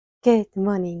Good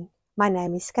morning. My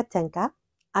name is Katinka.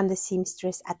 I'm the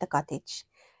seamstress at the cottage,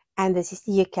 and this is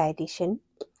the UK edition.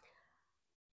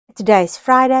 Today is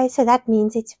Friday, so that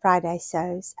means it's Friday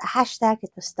Sews, a hashtag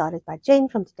that was started by Jen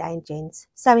from Today in Jen's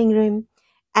Sewing Room,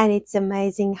 and it's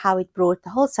amazing how it brought the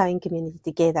whole sewing community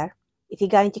together. If you're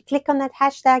going to click on that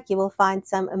hashtag, you will find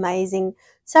some amazing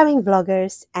sewing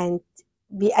vloggers and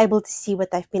be able to see what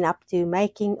they've been up to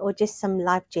making or just some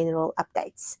life general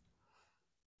updates.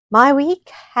 My week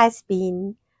has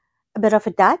been a bit of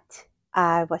a dud.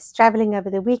 I was traveling over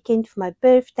the weekend for my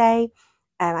birthday.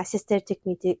 My sister took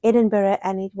me to Edinburgh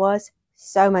and it was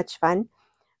so much fun.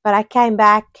 But I came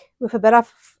back with a bit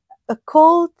of a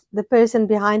cold. The person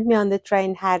behind me on the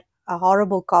train had a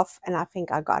horrible cough and I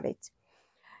think I got it.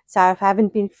 So I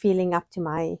haven't been feeling up to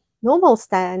my normal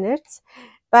standards.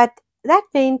 But that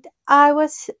meant I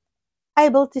was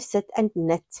able to sit and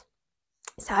knit.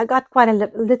 So I got quite a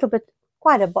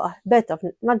bit of,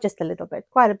 not just a little bit,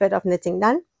 quite a bit of knitting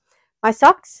done. My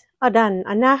socks are done.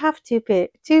 I now have two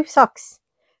socks.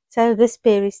 So this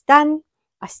pair is done.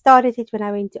 I started it when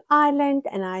I went to Ireland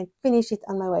and I finished it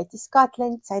on my way to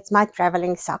Scotland. So it's my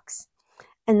traveling socks.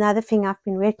 Another thing I've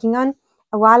been working on.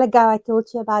 A while ago I told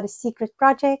you about a secret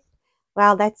project.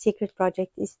 Well, that secret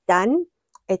project is done.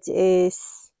 It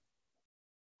is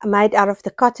made out of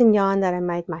the cotton yarn that I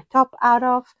made my top out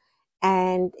of,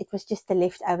 and it was just the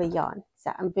leftover yarn.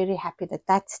 So I'm very happy that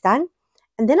that's done.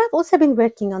 And then I've also been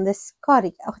working on this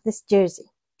this jersey.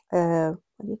 What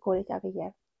do you call it over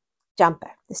here? Jumper.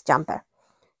 This jumper.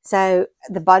 So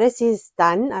the bodice is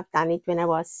done. I've done it when I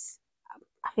was,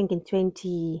 I think, in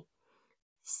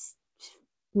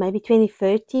maybe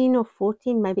 2013 or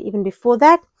 14, maybe even before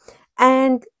that.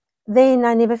 And then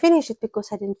I never finished it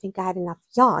because I didn't think I had enough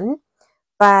yarn.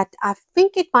 But I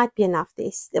think it might be enough.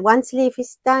 The one sleeve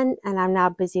is done and I'm now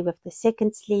busy with the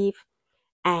second sleeve,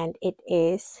 and it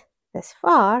is this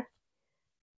far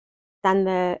done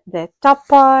the top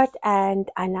part,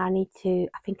 and I now need to,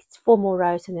 I think it's 4 more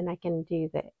rows and then I can do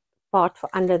the part for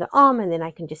under the arm and then I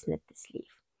can just knit the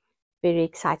sleeve. Very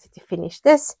excited to finish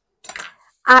this.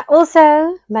 I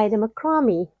also made a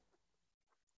macrame.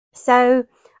 So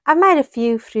I've made a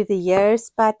few through the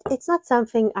years, but it's not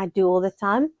something I do all the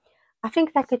time. I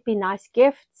think that could be nice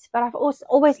gifts, but I've also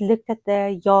always looked at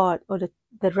the yarn or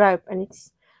the rope, and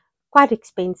it's quite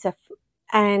expensive.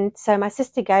 And so my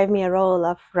sister gave me a roll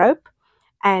of rope,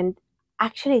 and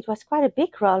actually it was quite a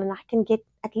big roll, and I can get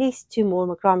at least 2 more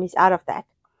macrames out of that.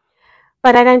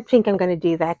 But I don't think I'm going to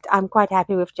do that. I'm quite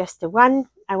happy with just the one.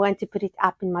 I want to put it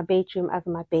up in my bedroom over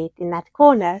my bed in that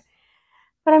corner.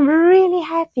 But I'm really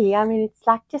happy. I mean, it's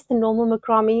like just a normal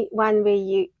macrame one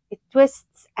where it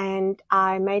twists, and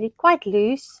I made it quite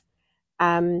loose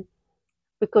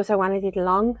because I wanted it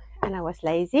long and I was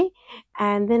lazy.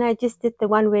 And then I just did the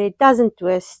one where it doesn't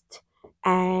twist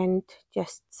and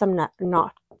just some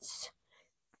knots.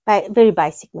 Very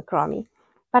basic macrame.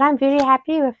 But I'm very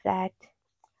happy with that.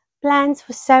 Plans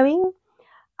for sewing.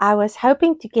 I was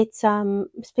hoping to get some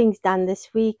things done this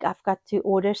week. I've got 2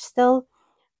 orders still.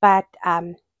 But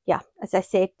yeah, as I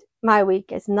said, my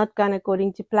week has not gone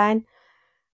according to plan.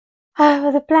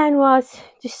 The plan was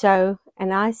to sew,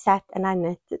 and I sat and I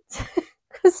knitted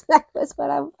because that was what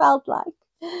I felt like.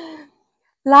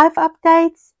 Life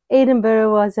updates.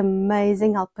 Edinburgh was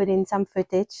amazing. I'll put in some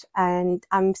footage, and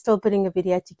I'm still putting a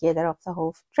video together of the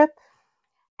whole trip.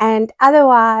 And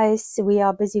otherwise, we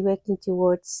are busy working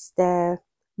towards the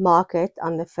market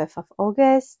on the 5th of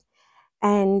August.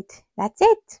 And that's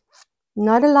it.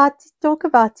 Not a lot to talk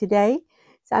about today.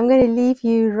 So I'm going to leave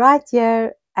you right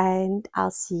here and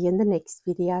I'll see you in the next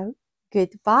video.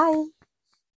 Goodbye.